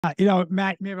Matt, you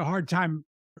may have a hard time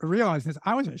realizing this.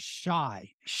 I was a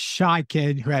shy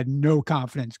kid who had no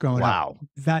confidence growing up.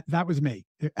 Wow. That was me.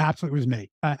 It absolutely was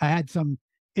me. I had some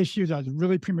issues. I was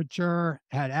really premature,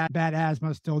 had bad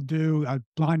asthma, still do. I was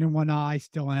blind in one eye,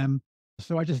 still am.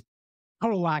 So I just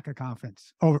total lack of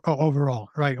confidence overall,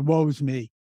 right? Woe's me.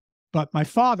 But my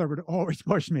father would always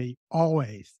push me,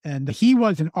 always. And he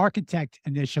was an architect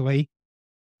initially.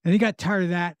 And he got tired of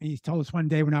that. And he told us one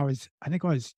day when I think I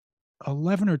was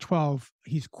 11 or 12,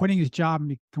 he's quitting his job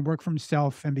and he can work for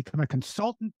himself and become a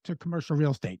consultant to commercial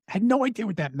real estate. I had no idea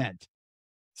what that meant.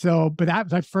 So, but that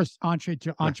was my first entree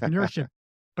to entrepreneurship.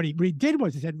 But what he did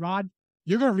was he said, Rod,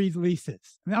 you're going to read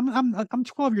leases. I mean, I'm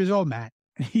 12 years old, Matt.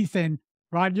 And he's saying,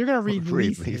 Rod, you're going to read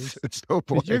Read leases lease. Oh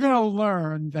boy. because you're going to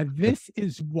learn that this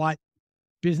is what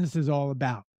business is all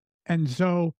about. And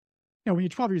so, when you're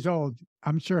 12 years old,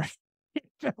 I'm sure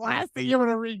the last thing you're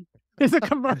going to read is a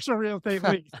commercial real estate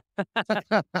lease.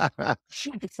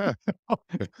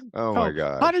 Oh my So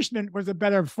gosh. punishment was a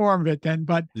better form of it then,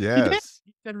 but he did. Yes.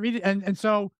 He said, read it. And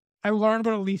so I learned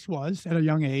what a lease was at a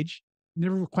young age.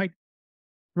 Never quite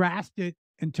grasped it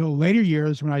until later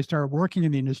years when I started working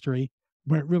in the industry,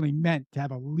 what it really meant to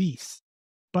have a lease.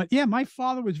 But yeah, my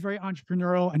father was very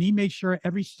entrepreneurial and he made sure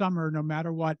every summer, no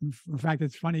matter what. In fact,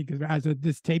 it's funny because as of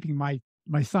this taping, my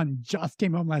son just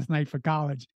came home last night for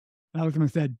college. And I looked at him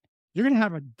and said, you're going to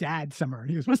have a dad summer.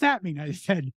 He goes, what's that mean? I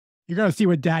said, you're going to see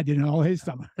what dad did in all his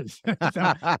summers.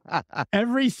 So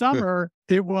every summer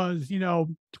it was,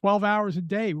 12 hours a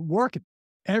day working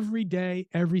every day,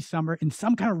 every summer in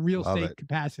some kind of real Love estate it.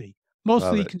 capacity, Love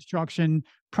mostly it. construction,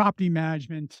 property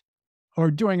management, or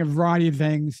doing a variety of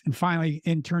things and finally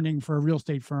interning for a real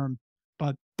estate firm.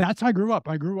 But that's how I grew up.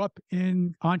 I grew up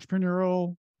in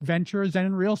entrepreneurial ventures and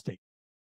in real estate.